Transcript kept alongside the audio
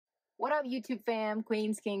What up, YouTube fam,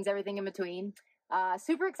 queens, kings, everything in between?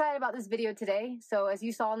 Super excited about this video today. So as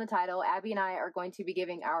you saw in the title, Abby and I are going to be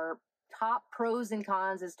giving our top pros and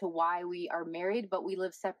cons as to why we are married, but we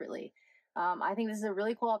live separately. I think this is a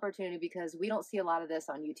really cool opportunity because we don't see a lot of this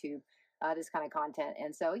on YouTube, this kind of content.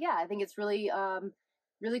 And so, yeah, I think it's really,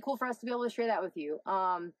 really cool for us to be able to share that with you.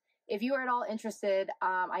 If you are at all interested,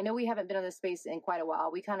 I know we haven't been on this space in quite a while.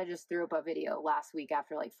 We kind of just threw up a video last week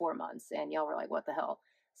after like 4 months, and y'all were like, what the hell?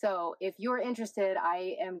 So if you're interested,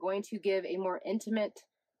 I am going to give a more intimate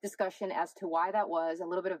discussion as to why that was, a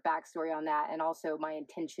little bit of backstory on that, and also my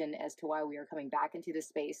intention as to why we are coming back into this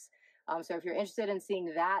space. So if you're interested in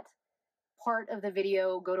seeing that part of the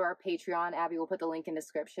video, go to our Patreon. Abby will put the link in the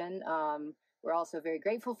description. We're also very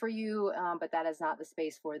grateful for you, but that is not the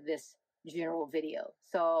space for this general video.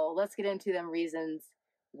 So let's get into them reasons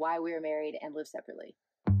why we are married and live separately.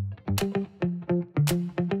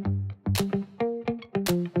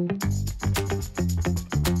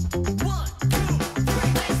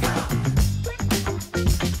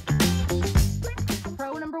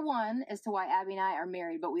 As to why Abby and I are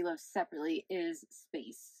married but we live separately is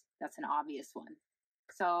space. That's an obvious one.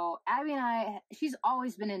 So Abby and I, she's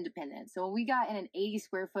always been independent. So when we got in an 80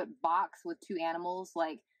 square foot box with 2 animals,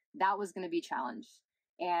 like that was going to be challenged.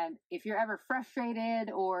 And if you're ever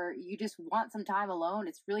frustrated or you just want some time alone,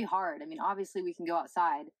 it's really hard. I mean, obviously we can go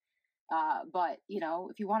outside, but you know,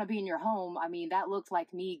 if you want to be in your home, I mean, that looked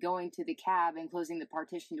like me going to the cab and closing the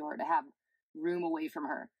partition door to have room away from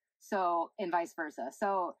her. So, and vice versa.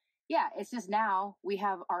 So yeah, it's just now we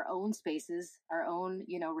have our own spaces, our own,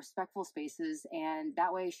 you know, respectful spaces. And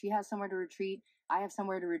that way she has somewhere to retreat. I have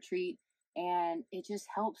somewhere to retreat. And it just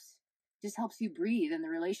helps you breathe in the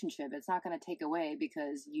relationship. It's not going to take away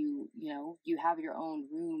because you have your own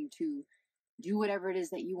room to do whatever it is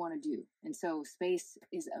that you want to do. And so space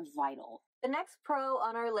is vital. The next pro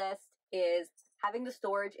on our list is having the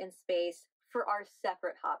storage and space for our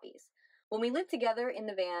separate hobbies. When we lived together in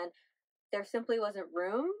the van, there simply wasn't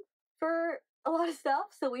room for a lot of stuff,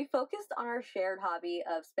 so we focused on our shared hobby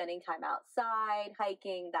of spending time outside,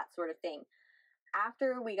 hiking, that sort of thing.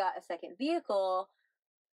 After we got a second vehicle,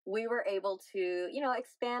 we were able to,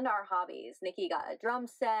 expand our hobbies. Nikki got a drum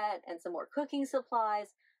set and some more cooking supplies,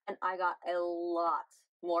 and I got a lot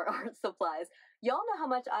more art supplies. Y'all know how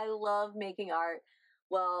much I love making art.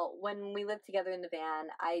 Well, when we lived together in the van,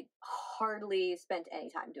 I hardly spent any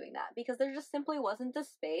time doing that because there just simply wasn't the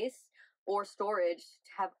space or storage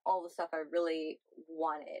to have all the stuff I really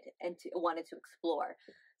wanted to explore.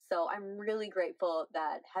 So I'm really grateful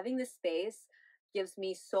that having this space gives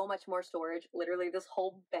me so much more storage. Literally, this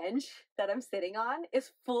whole bench that I'm sitting on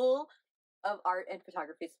is full of art and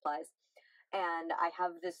photography supplies. And I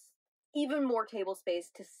have this even more table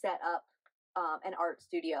space to set up an art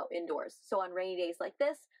studio indoors. So on rainy days like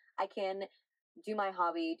this, I can do my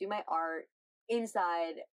hobby, do my art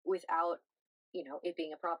inside without it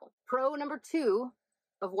being a problem. Pro number 2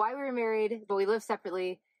 of why we were married but we live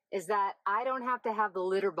separately is that I don't have to have the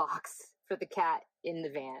litter box for the cat in the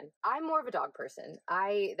van. I'm more of a dog person.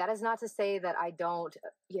 That is not to say that I don't,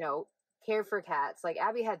 care for cats. Like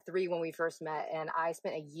Abby had 3 when we first met, and I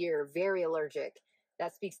spent a year very allergic.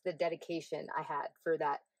 That speaks to the dedication I had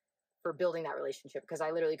for building that relationship, because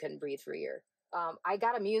I literally couldn't breathe for a year. I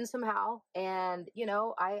got immune somehow, and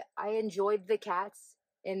I enjoyed the cats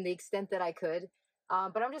in the extent that I could.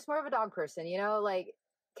 But I'm just more of a dog person, like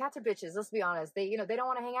cats are bitches. Let's be honest. They don't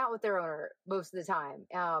want to hang out with their owner most of the time.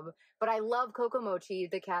 But I love Coco Mochi,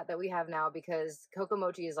 the cat that we have now, because Coco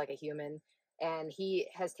Mochi is like a human, and he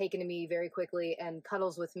has taken to me very quickly and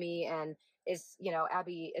cuddles with me, and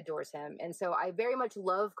Abby adores him. And so I very much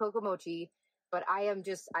love Coco Mochi, but I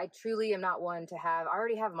truly am not one to have, I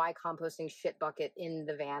already have my composting shit bucket in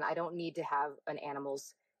the van. I don't need to have an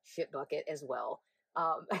animal's shit bucket as well.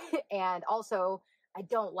 And also I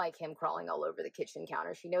don't like him crawling all over the kitchen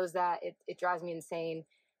counter. She knows that. It drives me insane.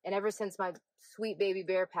 And ever since my sweet baby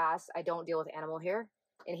bear passed, I don't deal with animal hair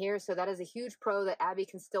in here. So that is a huge pro, that Abby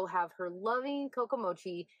can still have her loving Coco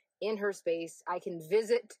Mochi in her space. I can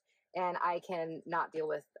visit and I can not deal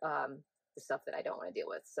with the stuff that I don't want to deal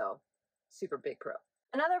with. So super big pro.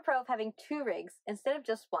 Another pro of having 2 rigs instead of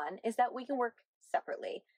just one is that we can work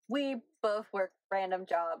separately. We both work random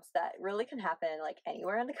jobs that really can happen like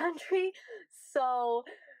anywhere in the country. So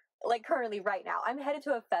like currently right now, I'm headed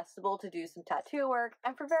to a festival to do some tattoo work,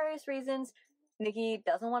 and for various reasons, Nikki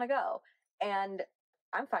doesn't want to go. And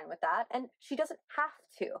I'm fine with that. And she doesn't have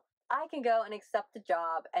to. I can go and accept the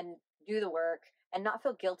job and do the work and not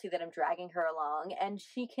feel guilty that I'm dragging her along. And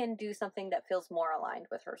she can do something that feels more aligned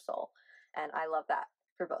with her soul. And I love that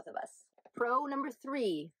for both of us. Pro number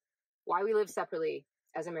 3, why we live separately.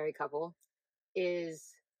 as a married couple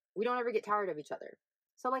is we don't ever get tired of each other.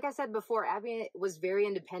 So like I said before, Abby was very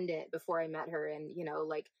independent before I met her, and, you know,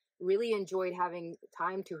 like really enjoyed having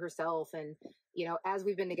time to herself. And, you know, as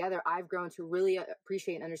we've been together, I've grown to really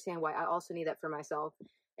appreciate and understand why I also need that for myself.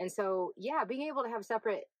 And so, yeah, being able to have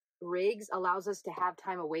separate rigs allows us to have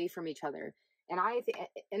time away from each other. And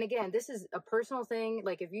and again, this is a personal thing.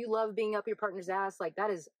 Like, if you love being up your partner's ass, like, that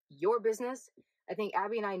is your business. I think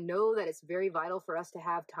Abby and I know that it's very vital for us to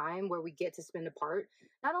have time where we get to spend apart.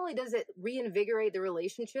 Not only does it reinvigorate the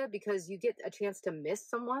relationship because you get a chance to miss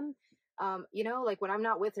someone, you know, like when I'm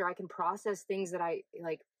not with her, I can process things that I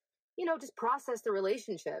like, you know, just process the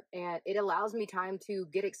relationship, and it allows me time to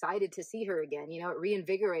get excited to see her again. You know, it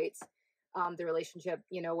reinvigorates the relationship,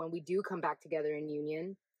 you know, when we do come back together in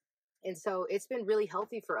union. And so it's been really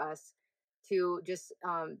healthy for us to just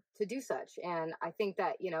to do such. And I think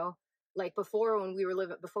that, you know, like before we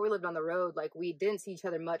lived on the road, like we didn't see each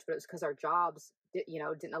other much, but it was because our jobs, you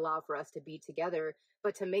know, didn't allow for us to be together.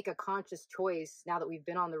 But to make a conscious choice now that we've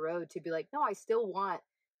been on the road to be like, no, I still want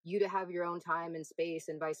you to have your own time and space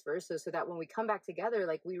and vice versa. So that when we come back together,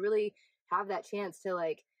 like we really have that chance to,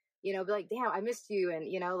 like, you know, be like, damn, I missed you.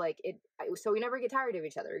 And, you know, like so we never get tired of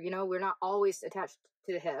each other. You know, we're not always attached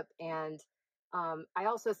to the hip. And I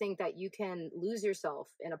also think that you can lose yourself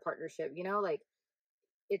in a partnership, you know, like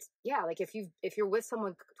it's, yeah, like if you're with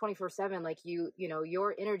someone 24/7, like you know,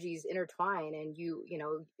 your energies intertwine, and you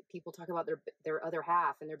know, people talk about their other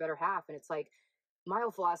half and their better half. And it's like, my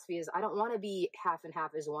whole philosophy is I don't want to be half and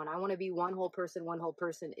half as one. I want to be one whole person. One whole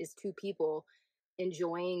person is two people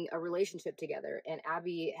enjoying a relationship together. And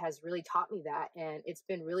Abby has really taught me that. And it's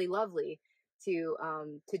been really lovely to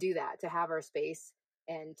do that, to have our space,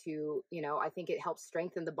 and to, you know, I think it helps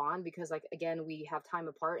strengthen the bond because, like, again, we have time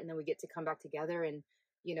apart and then we get to come back together and,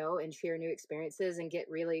 you know, and share new experiences and get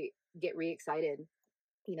re-excited.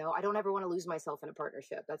 You know, I don't ever want to lose myself in a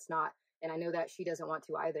partnership. That's not, and I know that she doesn't want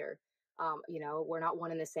to either. You know, we're not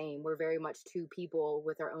one and the same. We're very much two people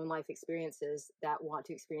with our own life experiences that want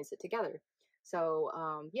to experience it together. So,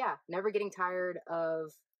 yeah, never getting tired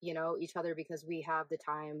of, you know, each other because we have the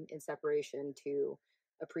time in separation to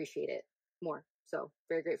appreciate it more. So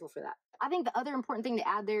very grateful for that. I think the other important thing to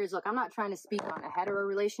add there is, look, I'm not trying to speak on a hetero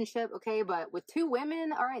relationship, okay? But with two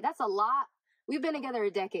women, all right, that's a lot. We've been together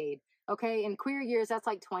a decade. Okay, in queer years, that's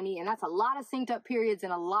like 20, and that's a lot of synced up periods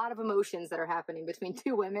and a lot of emotions that are happening between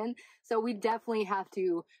two women. So we definitely have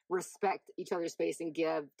to respect each other's space and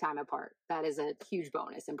give time apart. That is a huge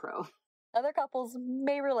bonus in pro. Other couples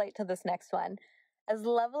may relate to this next one. As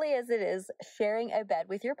lovely as it is sharing a bed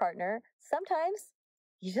with your partner, sometimes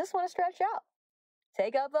you just want to stretch out.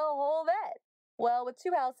 Take up the whole bed. Well, with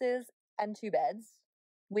two houses and two beds,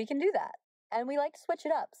 we can do that. And we like to switch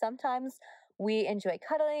it up. Sometimes we enjoy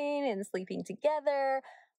cuddling and sleeping together,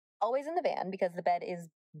 always in the van because the bed is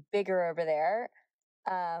bigger over there.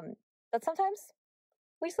 But sometimes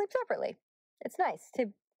we sleep separately. It's nice to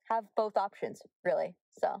have both options, really.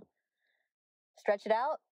 So stretch it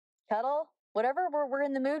out, cuddle, whatever we're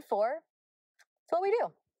in the mood for. That's what we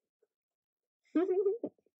do.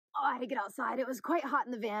 Oh, I had to get outside. It was quite hot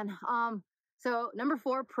in the van. So number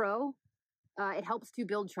 4, pro, it helps to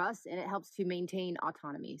build trust and it helps to maintain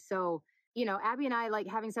autonomy. So, you know, Abby and I, like,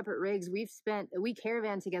 having separate rigs, we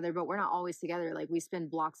caravan together, but we're not always together. Like, we spend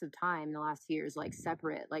blocks of time in the last years, like,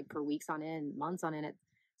 separate, like, for weeks on end, months on end at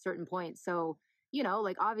certain points. So, you know,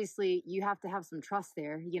 like, obviously you have to have some trust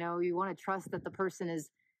there. You know, you want to trust that the person is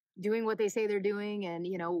doing what they say they're doing and,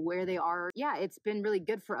 you know, where they are. Yeah, it's been really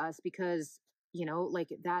good for us because, you know, like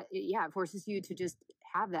that, yeah, it forces you to just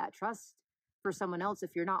have that trust for someone else.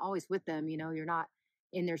 If you're not always with them, you know, you're not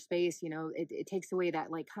in their space, you know, it takes away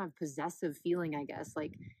that, like, kind of possessive feeling, I guess,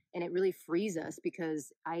 like, and it really frees us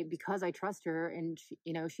because I trust her and she,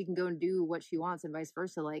 you know, she can go and do what she wants and vice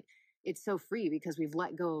versa. Like, it's so free because we've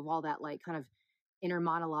let go of all that, like, kind of inner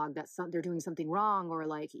monologue that they're doing something wrong, or,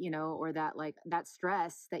 like, you know, or that, like, that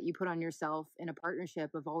stress that you put on yourself in a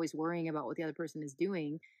partnership of always worrying about what the other person is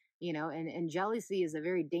doing, you know, and jealousy is a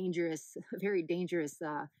very dangerous,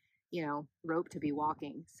 you know, rope to be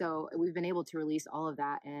walking. So we've been able to release all of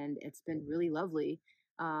that, and it's been really lovely.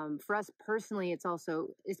 For us personally,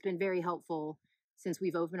 it's been very helpful since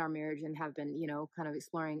we've opened our marriage and have been, you know, kind of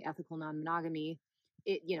exploring ethical non-monogamy.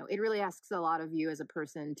 It, you know, it really asks a lot of you as a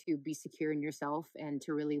person to be secure in yourself and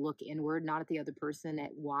to really look inward, not at the other person, at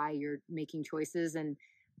why you're making choices. And,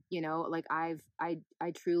 you know, like I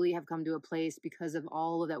truly have come to a place because of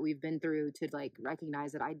all of that we've been through to, like,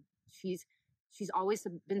 recognize that she's always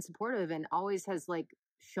been supportive and always has, like,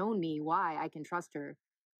 shown me why I can trust her.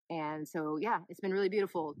 And so, yeah, it's been really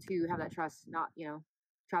beautiful to have that trust, not, you know,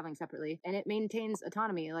 traveling separately, and it maintains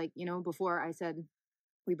autonomy. Like, before I said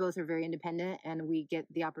we both are very independent and we get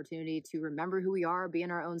the opportunity to remember who we are, be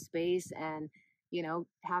in our own space, and,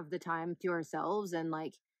 have the time to ourselves. And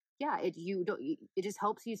like, yeah, it just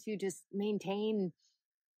helps you to just maintain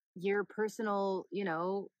your personal,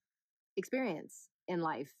 experience in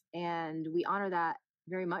life. And we honor that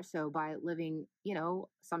very much so by living,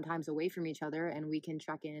 sometimes away from each other, and we can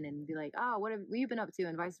check in and be like, oh, what have you been up to,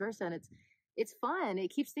 and vice versa. And it's fun. It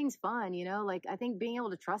keeps things fun, like I think being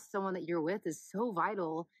able to trust someone that you're with is so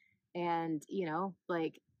vital. And,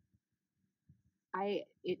 like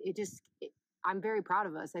I'm very proud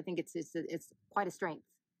of us. I think it's quite a strength,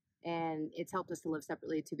 and it's helped us to live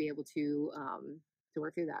separately to be able to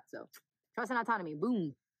work through that. So trust and autonomy,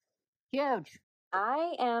 boom, huge.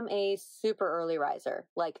 I am a super early riser,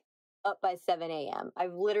 like up by 7 a.m.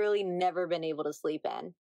 I've literally never been able to sleep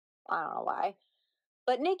in. I don't know why.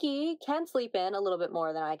 But Nikki can sleep in a little bit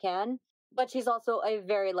more than I can, but she's also a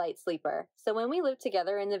very light sleeper. So when we lived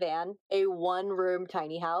together in the van, a one-room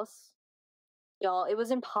tiny house, y'all, it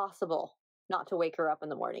was impossible not to wake her up in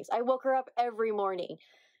the mornings. I woke her up every morning.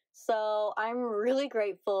 So I'm really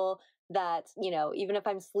grateful that, even if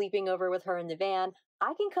I'm sleeping over with her in the van,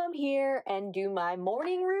 I can come here and do my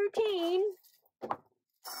morning routine,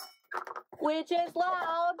 which is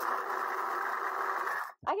loud.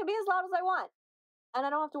 I can be as loud as I want, and I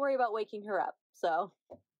don't have to worry about waking her up. So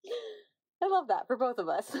I love that for both of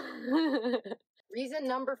us. Reason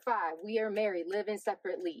number 5, we are married, living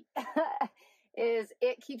separately, is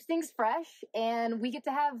it keeps things fresh, and we get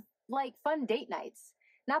to have like fun date nights.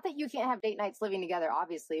 Not that you can't have date nights living together,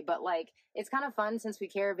 obviously, but like it's kind of fun since we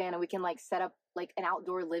caravan and we can like set up like an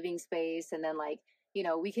outdoor living space, and then like,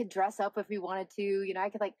 we could dress up if we wanted to. I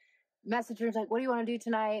could like message her like, what do you want to do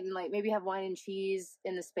tonight? And like maybe have wine and cheese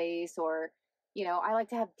in the space, or, I like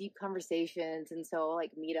to have deep conversations, and so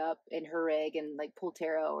like meet up in her rig and like pull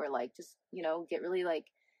tarot, or like just, get really like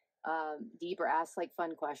deep, or ask like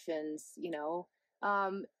fun questions,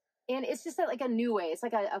 and it's just like a new way. It's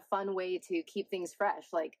like a fun way to keep things fresh.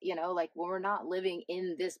 Like, like when we're not living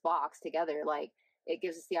in this box together, like it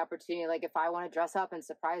gives us the opportunity, like if I want to dress up and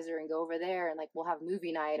surprise her and go over there and like we'll have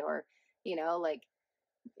movie night, or, like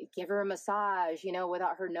give her a massage,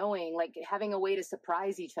 without her knowing, like having a way to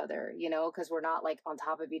surprise each other, because we're not like on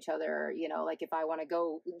top of each other, like if I want to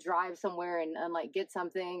go drive somewhere and like get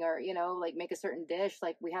something, or, like make a certain dish,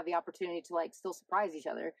 like we have the opportunity to like still surprise each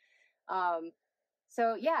other.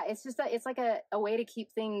 So yeah, it's just it's like a way to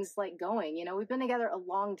keep things like going. We've been together a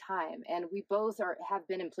long time, and we both have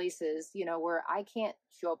been in places, where I can't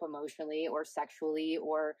show up emotionally or sexually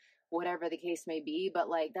or whatever the case may be. But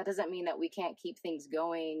like, that doesn't mean that we can't keep things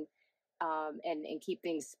going, and keep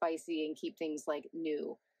things spicy and keep things like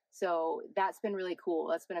new. So that's been really cool.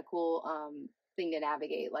 That's been a cool, thing to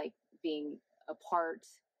navigate, like being apart.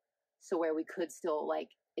 So where we could still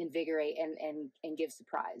like invigorate and give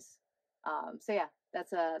surprise. So yeah,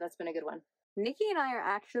 that's been a good one. Nikki and I are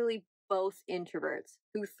actually both introverts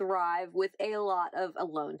who thrive with a lot of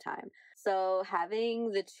alone time. So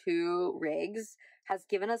having the 2 rigs has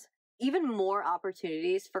given us even more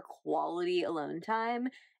opportunities for quality alone time,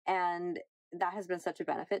 and that has been such a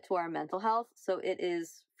benefit to our mental health. So it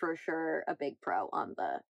is for sure a big pro on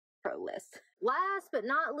the pro list. Last but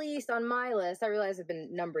not least on my list, I realize I've been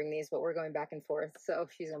numbering these, but we're going back and forth, so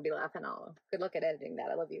she's gonna be laughing. Oh, good luck at editing that.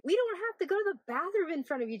 I love you. We don't have to go to the bathroom in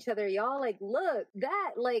front of each other, y'all. Like, look,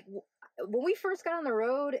 that, like, when we first got on the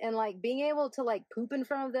road and like being able to like poop in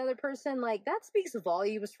front of the other person, like that speaks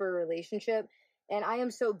volumes for a relationship. And I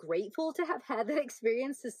am so grateful to have had that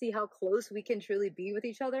experience, to see how close we can truly be with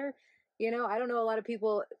each other. I don't know a lot of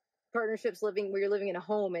people, partnerships living where you're living in a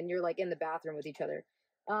home and you're like in the bathroom with each other.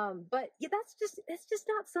 But yeah, it's just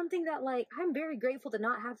not something that like, I'm very grateful to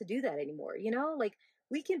not have to do that anymore. Like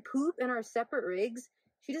we can poop in our separate rigs.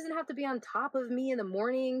 She doesn't have to be on top of me in the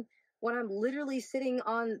morning when I'm literally sitting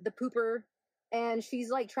on the pooper and she's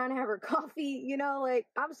like trying to have her coffee, like,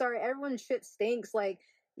 I'm sorry, everyone's shit stinks. Like,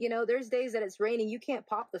 there's days that it's raining, you can't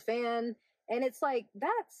pop the fan. And it's like,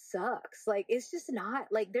 that sucks. Like, it's just not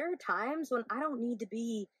like, there are times when I don't need to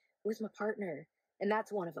be with my partner. And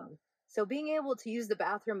that's one of them. So being able to use the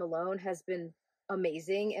bathroom alone has been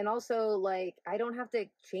amazing. And also, like, I don't have to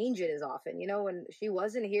change it as often. When she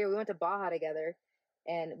wasn't here, we went to Baja together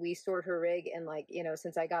and we stored her rig. And like,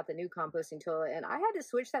 since I got the new composting toilet, and I had to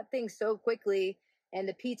switch that thing so quickly and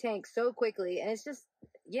the pee tank so quickly. And it's just,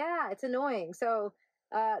 yeah, it's annoying. So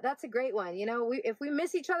that's a great one. If we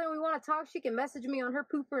miss each other and we want to talk, she can message me on her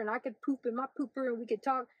pooper and I could poop in my pooper and we could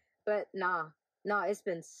talk. But nah, it's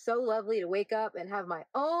been so lovely to wake up and have my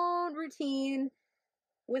own routine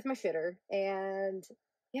with my shitter. And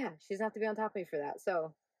yeah, she doesn't have to be on top of me for that.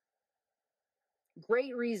 So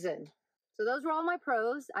great reason. So those were all my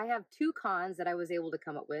pros. I have 2 cons that I was able to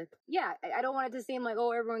come up with. Yeah, I don't want it to seem like,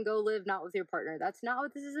 oh, everyone go live not with your partner. That's not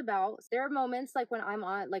what this is about. There are moments like when I'm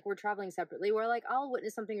on, like we're traveling separately, where like I'll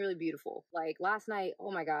witness something really beautiful. Like last night, oh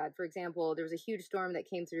my God, for example, there was a huge storm that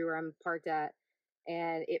came through where I'm parked at,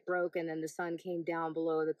 and it broke, and then the sun came down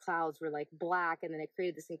below. The clouds were like black, and then it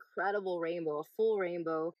created this incredible rainbow, a full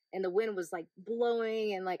rainbow, and the wind was like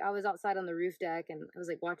blowing, and like I was outside on the roof deck, and I was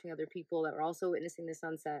like watching other people that were also witnessing the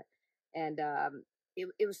sunset, and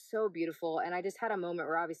it was so beautiful. And I just had a moment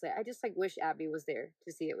where obviously I just like wish Abby was there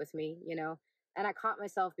to see it with me, you know. And I caught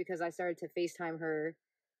myself because I started to FaceTime her,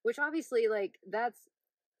 which obviously like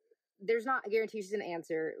there's not a guarantee she's gonna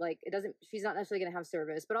answer. Like it doesn't, she's not necessarily gonna have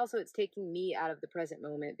service, but also it's taking me out of the present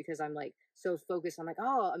moment because I'm like so focused. I'm like,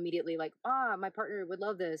 oh, immediately like, my partner would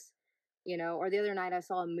love this, you know. Or the other night I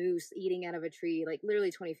saw a moose eating out of a tree, like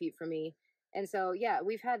literally 20 feet from me. And so, yeah,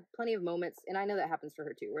 we've had plenty of moments, and I know that happens for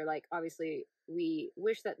her too, where like, obviously we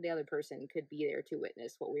wish that the other person could be there to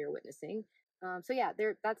witness what we are witnessing. So yeah,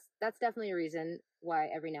 that's definitely a reason why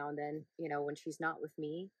every now and then, you know, when she's not with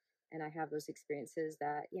me, and I have those experiences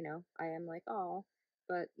that, you know, I am like, oh,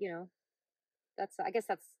 but you know, I guess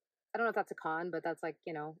that's, I don't know if that's a con, but that's like,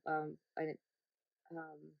 you know,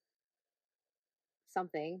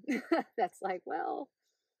 something that's like, well,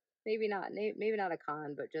 maybe not a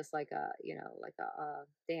con, but just like a, you know, like a,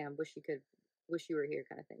 damn, wish you were here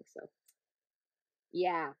kind of thing. So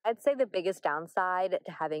yeah. I'd say the biggest downside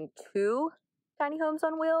to having 2 tiny homes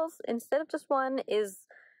on wheels instead of just one is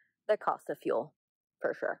the cost of fuel,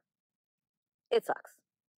 for sure. It sucks,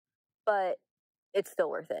 but it's still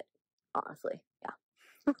worth it, honestly.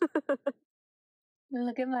 Yeah.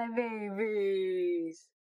 Look at my babies.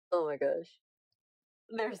 Oh my gosh.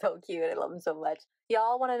 They're so cute. I love them so much.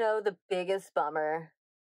 Y'all want to know the biggest bummer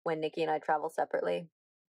when Nikki and I travel separately?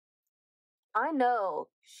 I know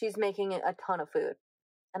she's making a ton of food,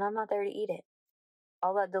 and I'm not there to eat it.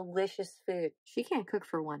 All that delicious food. She can't cook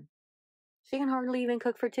for 1. She can hardly even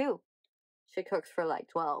cook for 2. She cooks for like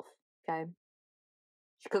 12, okay?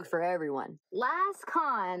 She cooks for everyone. Last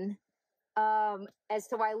con, as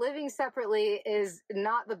to why living separately is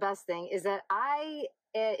not the best thing, is that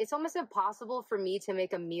it's almost impossible for me to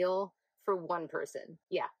make a meal for 1 person.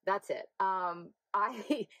 Yeah, that's it.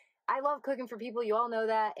 I love cooking for people. You all know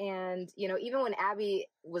that. And, you know, even when Abby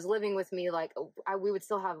was living with me, like we would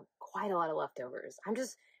still have quite a lot of leftovers.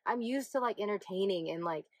 I'm used to like entertaining and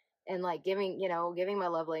giving my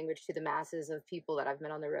love language to the masses of people that I've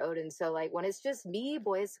met on the road. And so like when it's just me,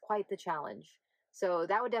 boy, it's quite the challenge. So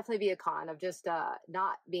that would definitely be a con of just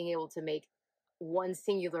not being able to make 1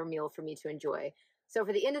 singular meal for me to enjoy. So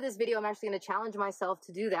for the end of this video, I'm actually going to challenge myself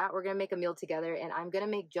to do that. We're going to make a meal together, and I'm going to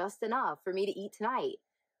make just enough for me to eat tonight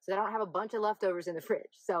so that I don't have a bunch of leftovers in the fridge.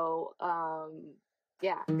 So,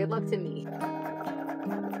 yeah, good luck to me.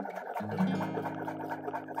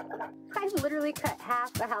 I literally cut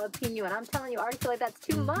half a jalapeno, and I'm telling you, I already feel like that's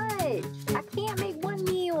too much. I can't make 1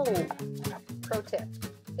 meal. Pro tip.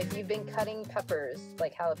 If you've been cutting peppers,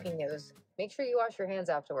 like jalapenos, make sure you wash your hands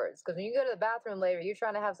afterwards. Because when you go to the bathroom later, you're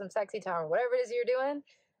trying to have some sexy time or whatever it is you're doing,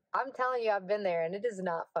 I'm telling you, I've been there, and it is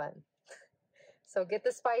not fun. So get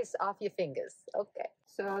the spice off your fingers. Okay.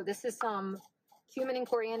 So this is some cumin and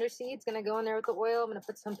coriander seeds. Going to go in there with the oil. I'm going to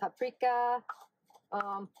put some paprika,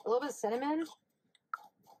 a little bit of cinnamon,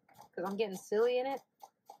 because I'm getting silly in it.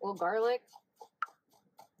 A little garlic.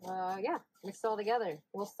 Yeah, mix it all together.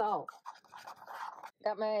 A little salt.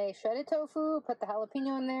 Got my shredded tofu, put the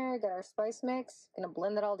jalapeno in there, got our spice mix. Gonna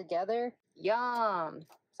blend it all together. Yum!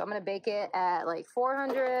 So I'm gonna bake it at like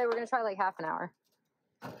 400. We're gonna try like half an hour.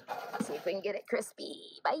 Let's see if we can get it crispy.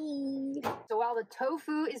 Bye! So while the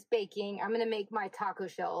tofu is baking, I'm gonna make my taco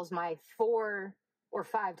shells, my 4 or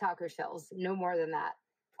 5 taco shells, no more than that.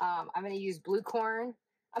 I'm gonna use blue corn.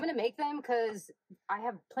 I'm gonna make them because I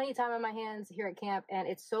have plenty of time on my hands here at camp, and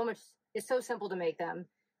it's so simple to make them.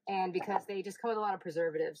 And because they just come with a lot of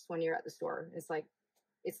preservatives when you're at the store.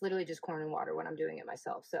 It's literally just corn and water when I'm doing it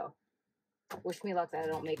myself. So wish me luck that I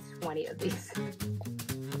don't make 20 of these.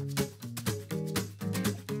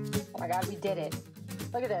 Oh my God, we did it.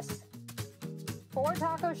 Look at this. 4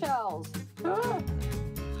 taco shells.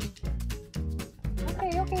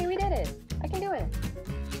 Okay, we did it. I can do it.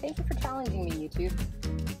 Thank you for challenging me, YouTube.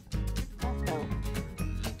 Let's go.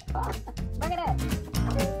 Oh, look at it.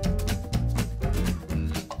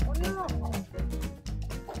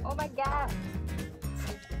 Oh my God.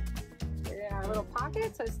 We're in our little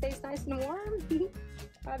pocket so it stays nice and warm.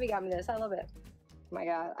 Bobby got me this. I love it. Oh my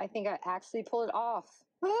God. I think I actually pulled it off.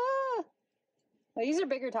 Ah! Now, these are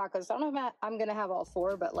bigger tacos. I don't know if I'm gonna have all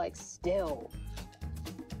 4, but like still.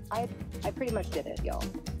 I pretty much did it, y'all.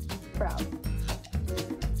 Proud.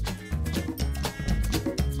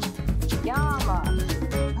 Yum!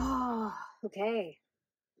 Oh, okay.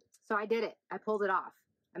 So I did it. I pulled it off.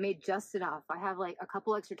 I made just enough. I have like a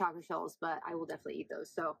couple extra taco shells, but I will definitely eat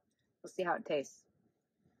those. So we'll see how it tastes.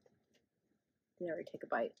 Did I already take a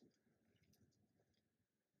bite?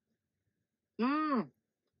 Mmm.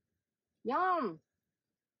 Yum.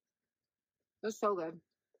 That's so good.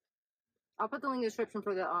 I'll put the link in the description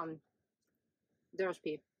for the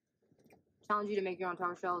recipe. Challenge you to make your own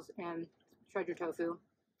taco shells and shred your tofu.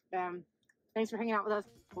 Thanks for hanging out with us.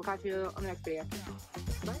 We'll catch you on the next video.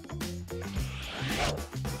 Bye.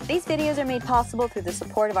 These videos are made possible through the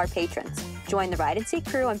support of our patrons. Join the Ride and Seek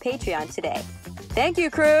crew on Patreon today. Thank you,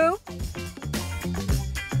 crew!